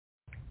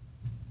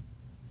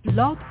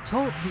Blog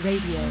Talk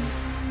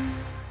Radio.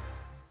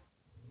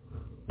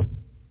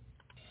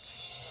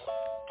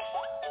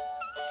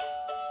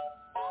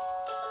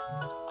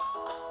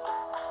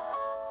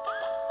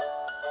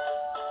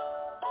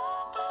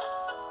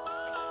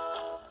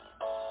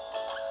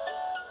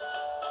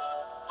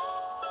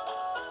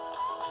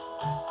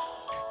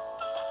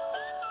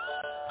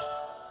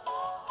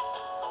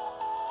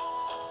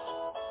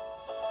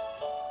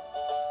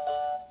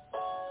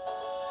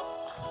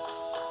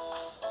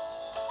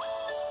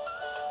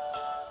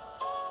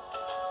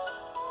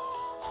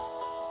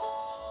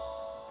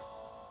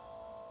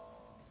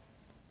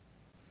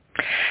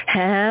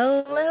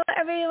 Hello,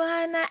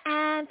 everyone,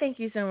 and thank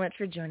you so much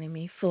for joining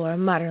me for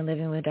Modern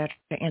Living with Dr.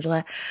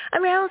 Angela.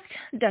 I'm your host,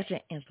 Dr.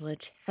 Angela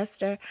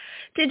Chester.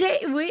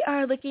 Today, we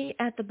are looking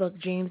at the book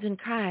Dreams and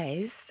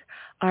Cries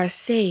Are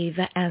Save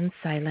and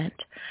Silent.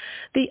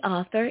 The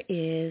author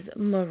is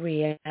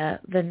Maria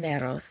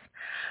Veneros.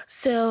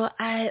 So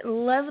I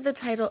love the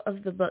title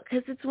of the book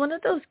because it's one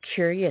of those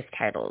curious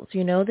titles,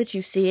 you know, that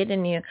you see it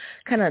and you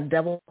kind of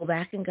double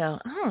back and go,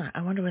 oh,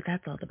 I wonder what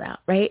that's all about,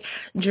 right?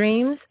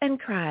 Dreams and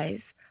Cries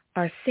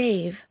Are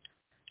Save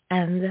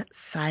and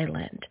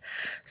Silent.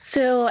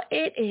 So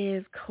it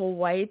is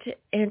quite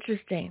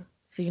interesting.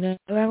 So you know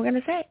what I'm going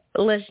to say?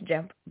 Let's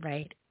jump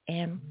right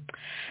in.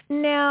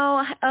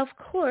 Now, of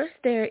course,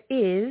 there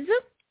is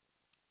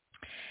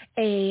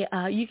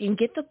you can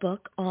get the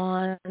book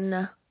on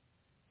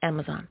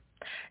Amazon.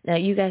 Now,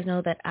 you guys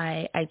know that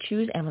I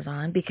choose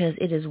Amazon because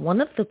it is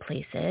one of the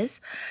places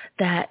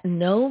that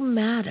no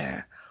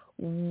matter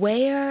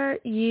where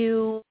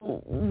you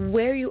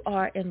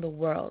are in the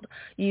world,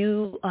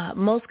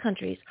 most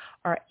countries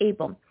are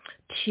able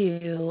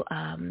to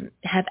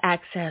have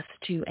access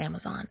to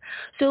Amazon.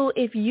 So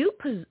if you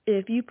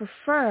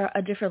prefer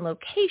a different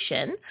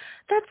location,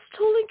 that's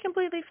totally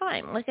completely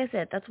fine. Like I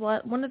said, that's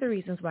one of the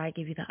reasons why I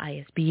give you the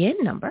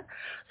ISBN number,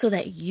 so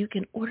that you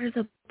can order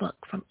the book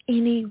from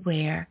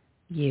anywhere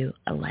you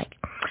like.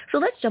 So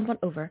let's jump on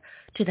over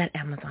to that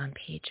Amazon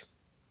page.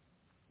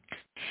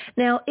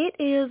 Now, it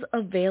is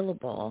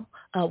available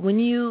when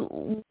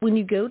you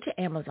go to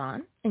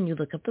Amazon and you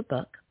look up the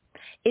book.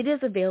 It is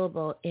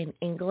available in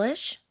English,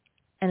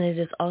 and it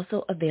is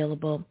also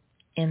available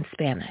in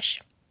Spanish.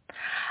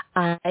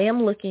 I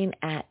am looking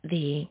at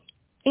the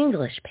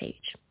English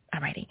page.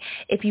 Alrighty.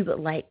 If you would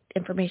like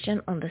information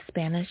on the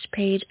Spanish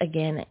page,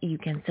 again, you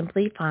can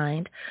simply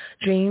find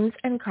Dreams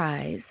and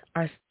Cries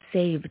Are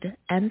Saved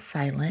and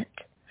Silent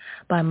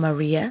by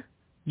Maria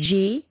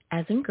G,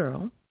 as in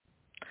girl,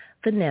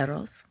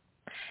 Veneros,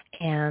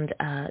 and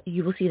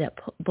you will see that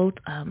both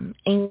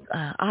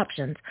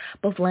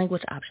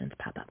language options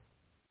pop up.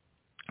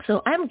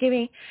 So I'm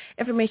giving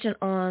information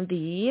on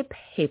the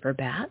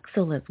paperback,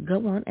 so let's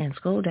go on and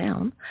scroll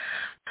down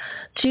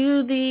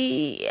to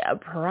the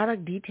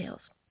product details.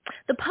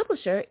 The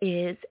publisher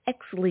is Ex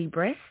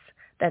Libris,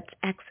 that's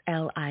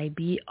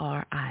Xlibris,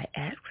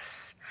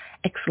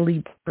 Ex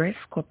Libris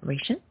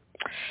Corporation.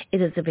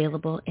 It is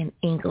available in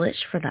English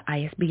for the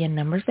ISBN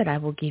numbers that I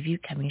will give you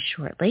coming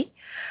shortly.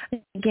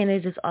 Again,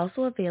 it is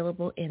also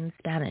available in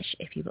Spanish.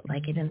 If you would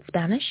like it in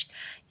Spanish,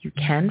 you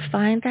can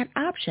find that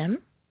option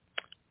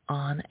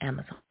on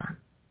Amazon.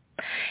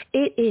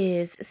 It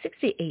is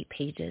 68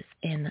 pages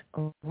in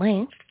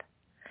length.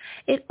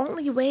 It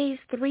only weighs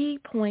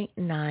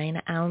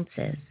 3.9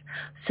 ounces,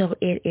 so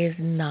it is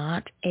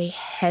not a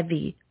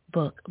heavy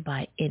book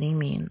by any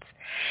means.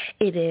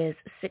 It is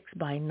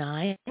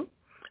 6x9.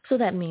 So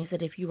that means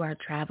that if you are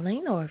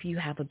traveling or if you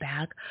have a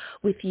bag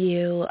with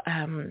you,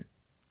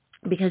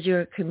 because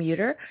you're a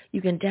commuter,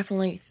 you can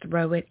definitely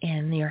throw it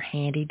in your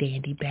handy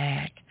dandy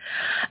bag.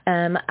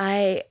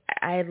 I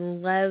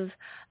love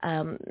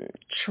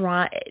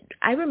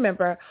I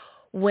remember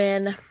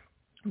when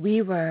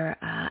we were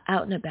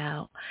out and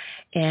about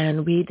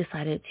and we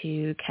decided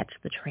to catch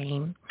the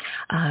train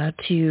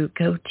to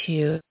go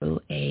to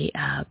a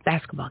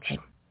basketball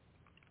game.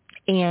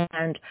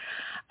 And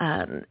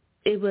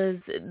it was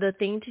the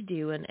thing to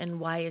do, and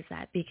why is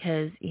that?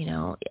 Because, you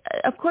know,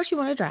 of course you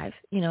want to drive,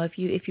 you know, if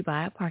you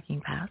buy a parking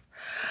pass.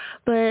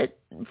 But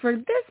for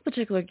this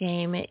particular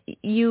game,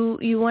 you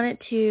wanted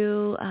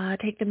to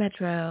take the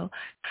metro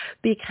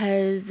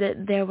because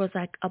there was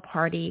like a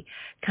party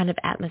kind of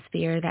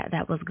atmosphere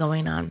that was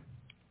going on.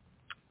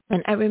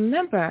 And I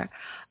remember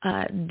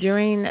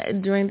during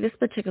this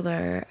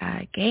particular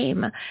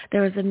game,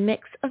 there was a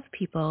mix of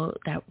people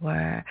that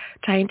were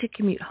trying to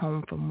commute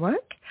home from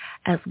work,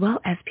 as well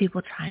as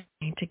people trying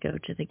to go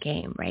to the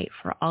game, right,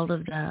 for all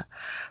of the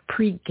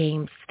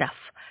pre-game stuff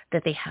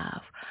that they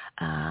have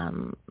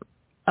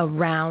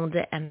around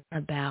and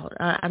about.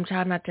 I'm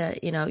trying not to,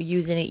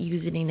 use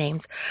any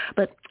names,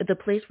 but the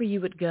place where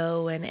you would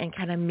go and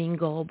kind of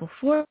mingle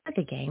before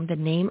the game, the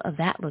name of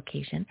that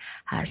location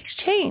has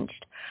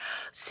changed.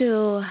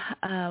 So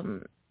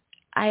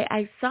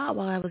I saw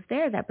while I was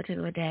there that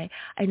particular day,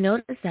 I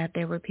noticed that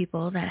there were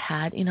people that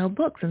had,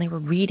 books, and they were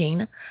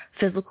reading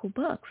physical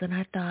books. And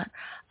I thought,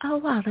 oh,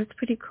 wow, that's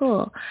pretty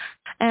cool.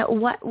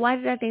 And why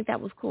did I think that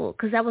was cool?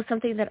 Because that was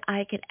something that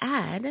I could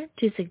add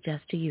to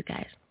suggest to you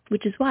guys.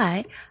 which is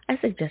why I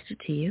suggest it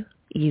to you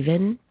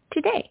even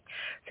today.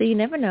 So you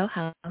never know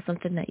how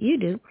something that you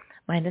do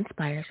might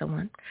inspire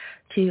someone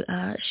to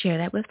share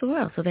that with the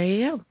world. So there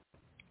you go.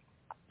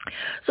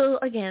 So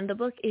again, the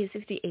book is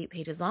 68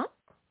 pages long.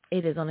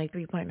 It is only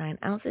 3.9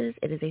 ounces.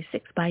 It is a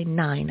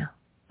 6x9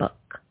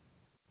 book.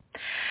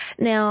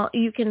 Now,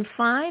 you can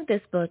find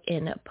this book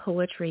in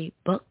Poetry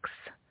Books.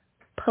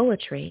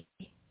 Poetry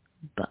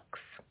Books.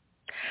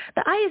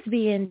 The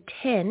ISBN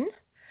 10,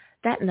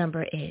 that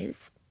number is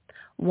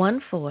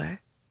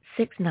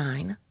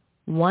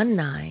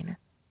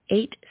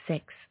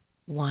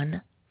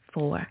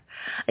 1469198614.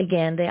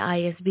 Again, the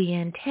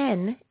ISBN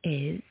 10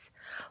 is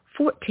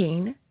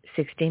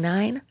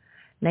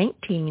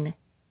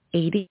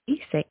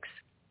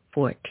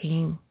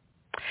 1469198614.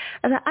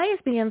 The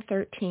ISBN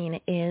 13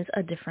 is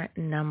a different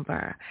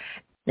number.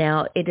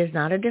 Now, it is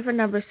not a different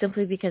number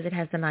simply because it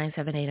has the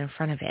 978 in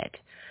front of it.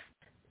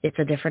 It's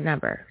a different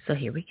number. So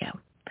here we go.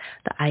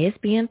 The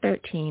ISBN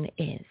 13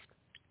 is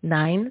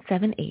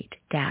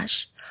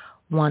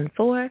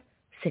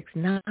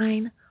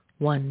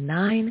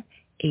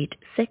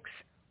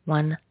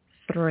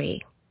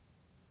 978-1469198613.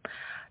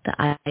 The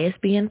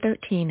ISBN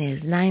 13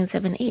 is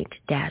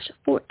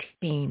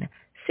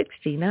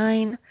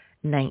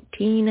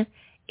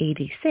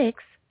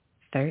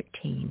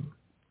 978-1469198613.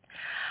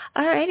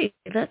 Alrighty,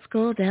 let's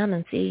scroll down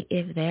and see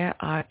if there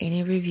are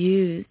any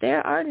reviews.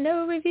 There are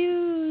no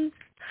reviews.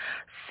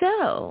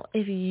 So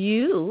if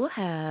you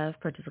have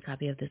purchased a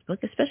copy of this book,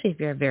 especially if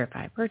you're a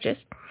verified purchase,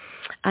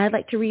 I'd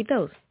like to read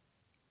those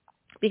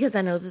because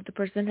I know that the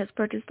person has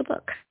purchased the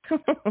book,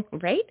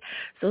 right?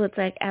 So it's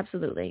like,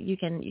 absolutely, you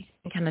can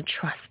kind of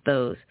trust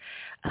those,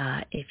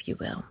 if you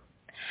will.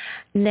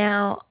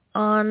 Now,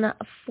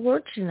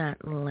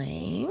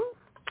 unfortunately,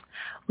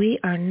 we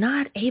are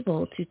not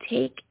able to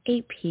take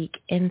a peek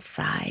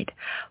inside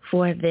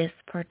for this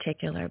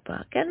particular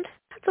book, and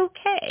that's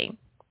okay.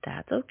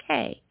 That's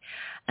okay.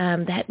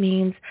 That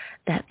means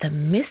that the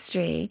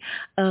mystery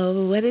of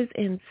what is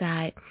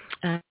inside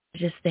is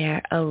just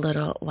there a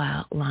little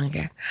while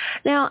longer.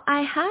 Now,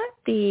 I had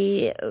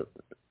the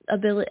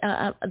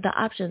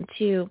option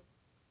to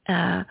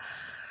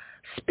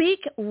speak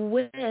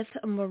with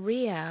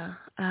Maria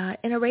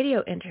in a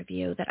radio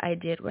interview that I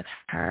did with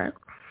her.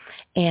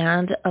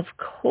 And, of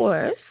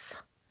course,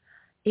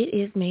 it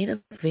is made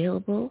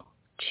available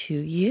to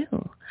you.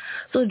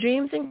 So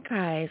Dreams and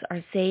Cries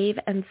Are Save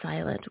and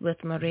Silent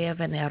with Maria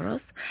Veneros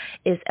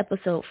is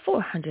episode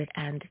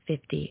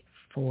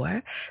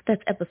 454.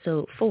 That's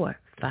episode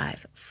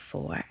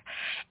 454.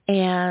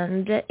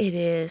 And it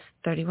is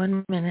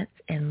 31 minutes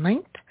in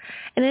length.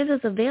 And it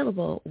is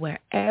available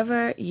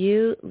wherever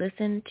you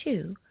listen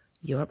to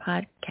your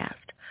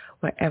podcast,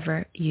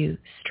 wherever you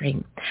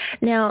stream.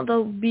 Now,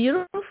 the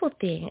beautiful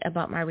thing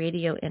about my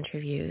radio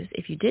interviews,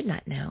 if you did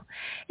not know,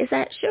 is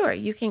that, sure,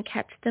 you can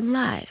catch them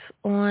live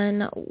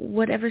on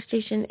whatever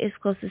station is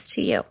closest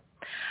to you.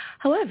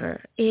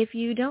 However, if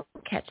you don't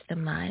catch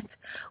them live,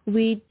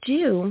 we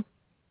do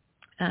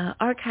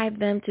archive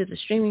them to the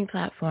streaming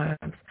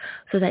platforms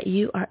so that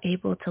you are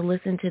able to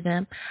listen to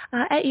them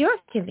at your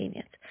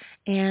convenience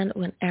and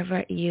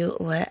whenever you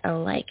would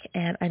like.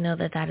 And I know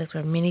that that is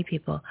where many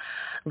people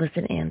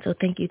listen in. So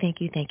thank you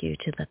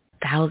to the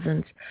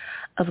thousands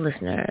of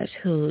listeners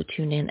who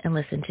tune in and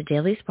listen to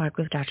Daily Spark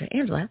with Dr.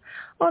 Angela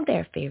on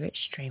their favorite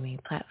streaming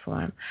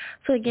platform.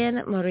 So again,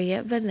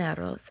 Maria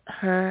Veneros,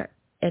 her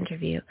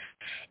interview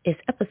is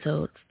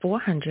episode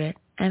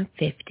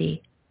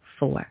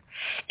 454.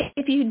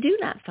 If you do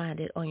not find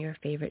it on your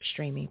favorite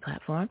streaming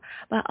platform,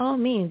 by all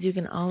means, you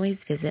can always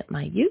visit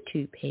my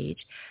YouTube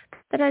page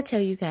that I tell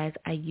you guys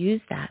I use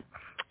that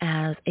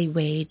as a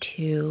way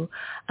to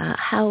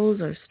house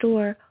or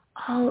store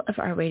all of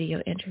our radio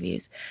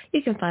interviews.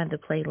 You can find the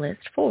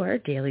playlist for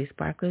Daily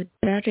Spark with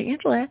Dr.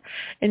 Angela,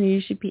 and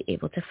you should be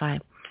able to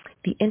find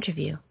the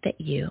interview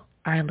that you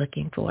are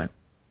looking for.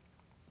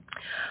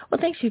 Well,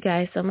 thanks you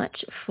guys so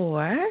much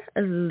for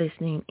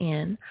listening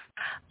in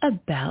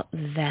about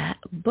that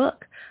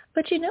book.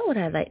 But you know what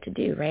I like to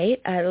do,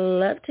 right? I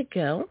love to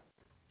go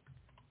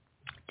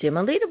to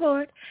my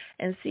leaderboard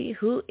and see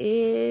who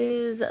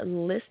is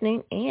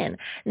listening in.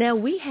 Now,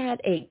 we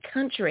had a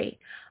country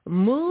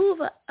move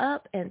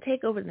up and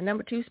take over the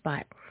number 2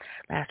 spot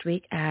last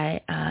week.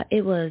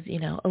 It was,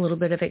 a little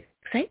bit of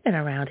excitement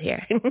around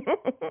here.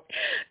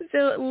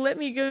 So let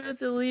me go to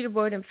the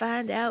leaderboard and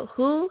find out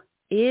who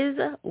is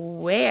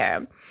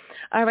where.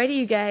 Alrighty,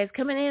 you guys,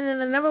 coming in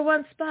the number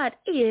 1 spot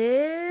is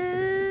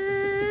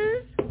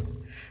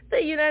the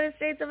United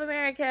States of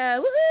America.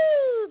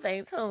 Woohoo!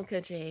 Thanks, home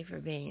country, for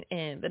being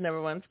in the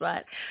number 1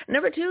 spot.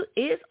 Number 2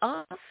 is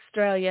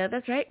Australia.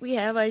 That's right. We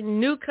have a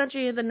new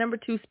country in the number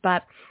 2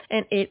 spot,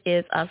 and it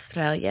is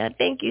Australia.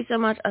 Thank you so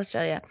much,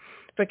 Australia,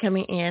 for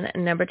coming in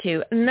number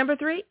 2. Number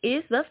 3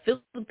 is the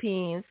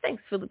Philippines.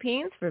 Thanks,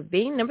 Philippines, for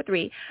being number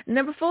 3.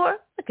 Number 4,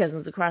 the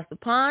cousins across the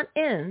pond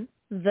in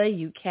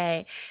the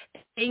UK.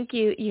 Thank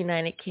you,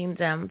 United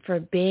Kingdom, for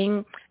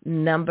being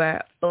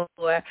number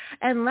 4.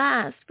 And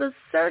last, but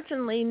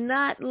certainly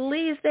not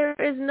least, there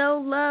is no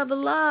love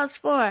lost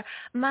for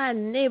my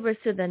neighbors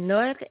to the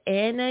north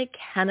in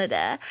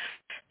Canada.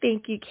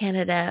 Thank you,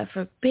 Canada,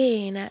 for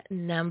being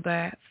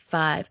number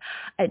 5.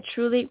 I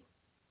truly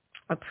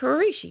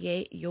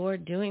appreciate your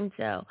doing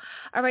so.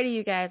 Alrighty,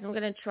 you guys, I'm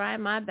going to try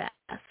my best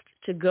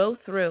to go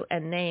through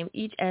and name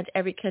each and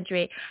every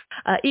country.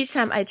 Each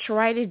time I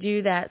try to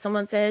do that,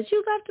 someone says,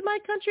 you left my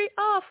country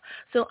off.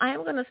 So I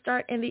am going to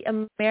start in the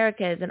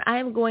Americas, and I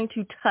am going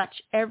to touch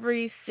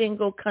every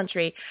single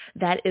country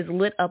that is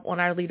lit up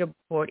on our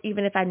leaderboard,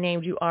 even if I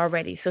named you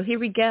already. So here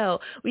we go.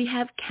 We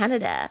have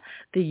Canada,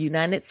 the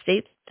United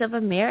States of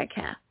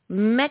America,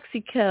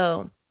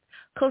 Mexico,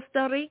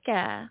 Costa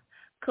Rica,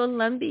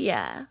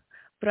 Colombia,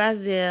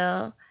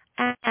 Brazil,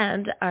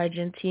 and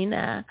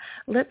Argentina.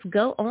 Let's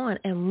go on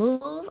and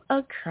move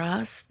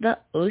across the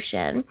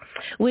ocean.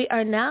 We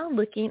are now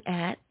looking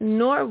at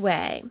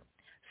Norway,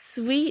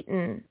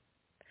 Sweden,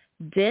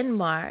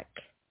 Denmark,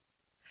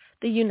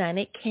 the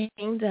United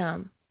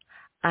Kingdom,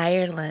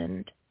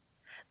 Ireland,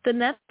 the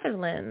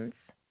Netherlands,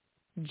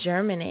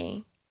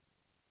 Germany,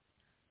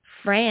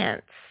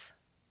 France,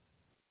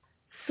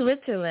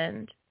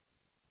 Switzerland,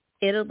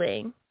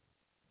 Italy,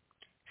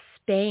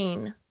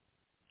 Spain,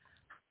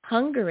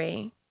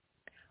 Hungary,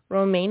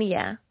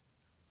 Romania,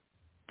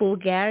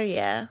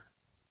 Bulgaria,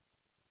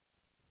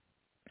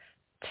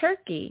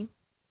 Turkey,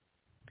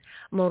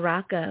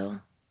 Morocco,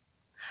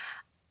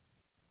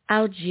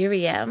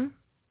 Algeria,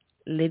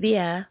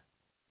 Libya,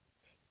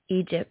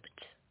 Egypt,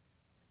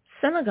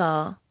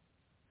 Senegal,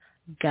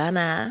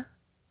 Ghana,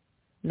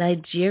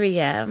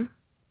 Nigeria,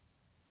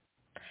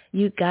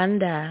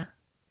 Uganda,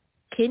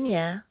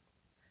 Kenya,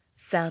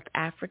 South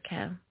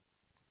Africa,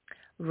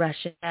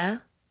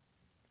 Russia,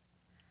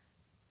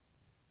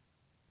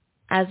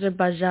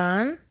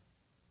 Azerbaijan,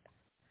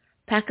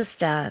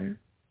 Pakistan,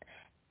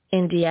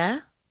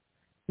 India,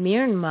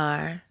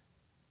 Myanmar,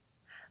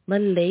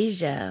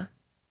 Malaysia,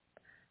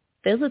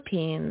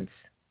 Philippines,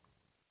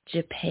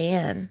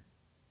 Japan.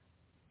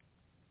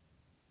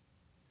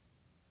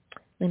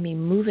 Let me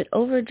move it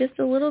over just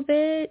a little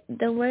bit.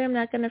 Don't worry, I'm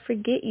not going to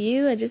forget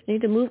you. I just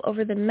need to move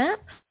over the map.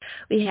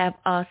 We have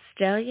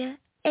Australia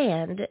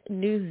and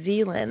New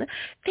Zealand.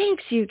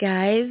 Thanks, you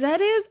guys. That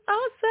is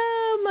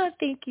awesome.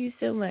 Thank you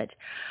so much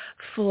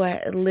for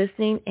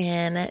listening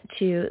in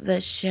to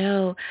the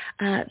show.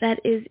 That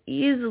is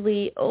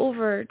easily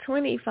over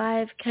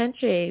 25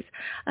 countries.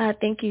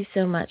 Thank you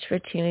so much for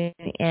tuning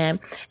in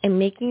and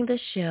making the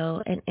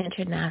show an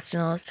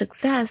international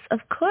success. Of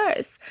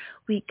course,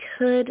 we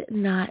could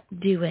not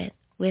do it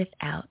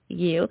without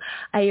you.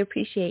 I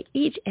appreciate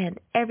each and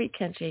every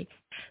country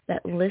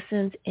that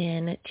listens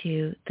in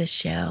to the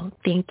show.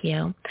 Thank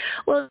you.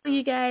 Well,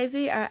 you guys,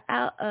 we are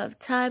out of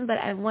time, but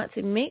I want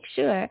to make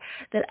sure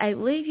that I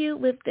leave you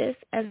with this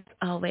as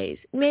always.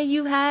 May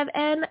you have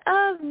an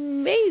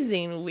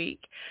amazing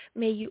week.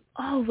 May you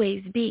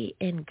always be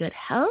in good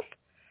health,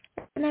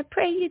 and I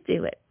pray you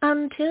do it.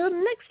 Until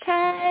next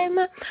time.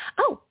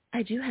 Oh,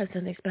 I do have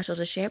something special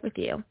to share with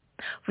you.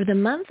 For the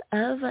month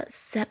of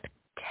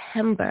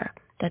September,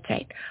 that's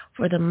right,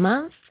 for the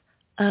month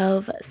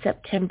of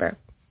September,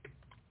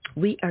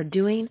 we are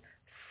doing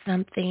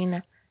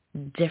something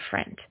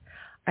different.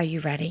 Are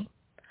you ready?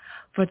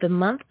 For the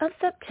month of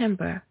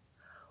September,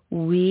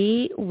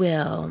 we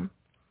will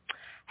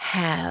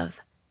have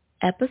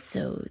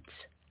episodes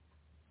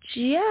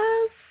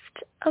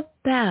just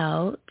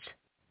about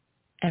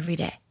every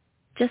day.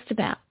 Just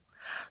about.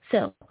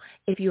 So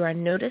if you are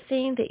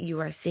noticing that you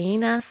are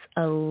seeing us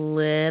a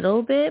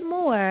little bit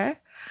more,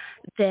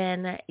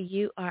 then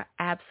you are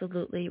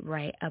absolutely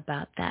right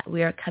about that.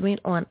 We are coming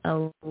on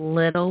a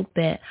little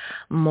bit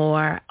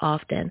more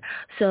often.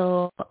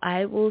 So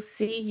I will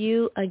see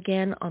you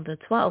again on the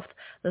 12th,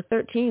 the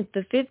 13th,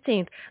 the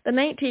 15th, the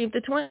 19th,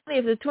 the 20th,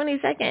 the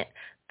 22nd,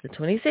 the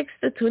 26th,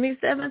 the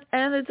 27th,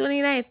 and the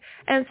 29th,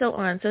 and so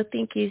on. So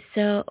thank you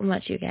so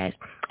much, you guys.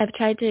 I've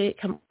tried to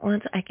come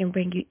on so I can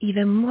bring you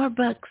even more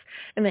books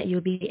and that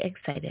you'll be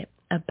excited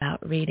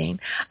about reading.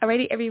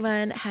 Alrighty,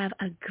 everyone, have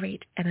a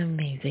great and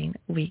amazing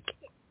week.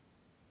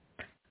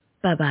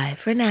 Bye-bye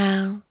for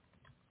now.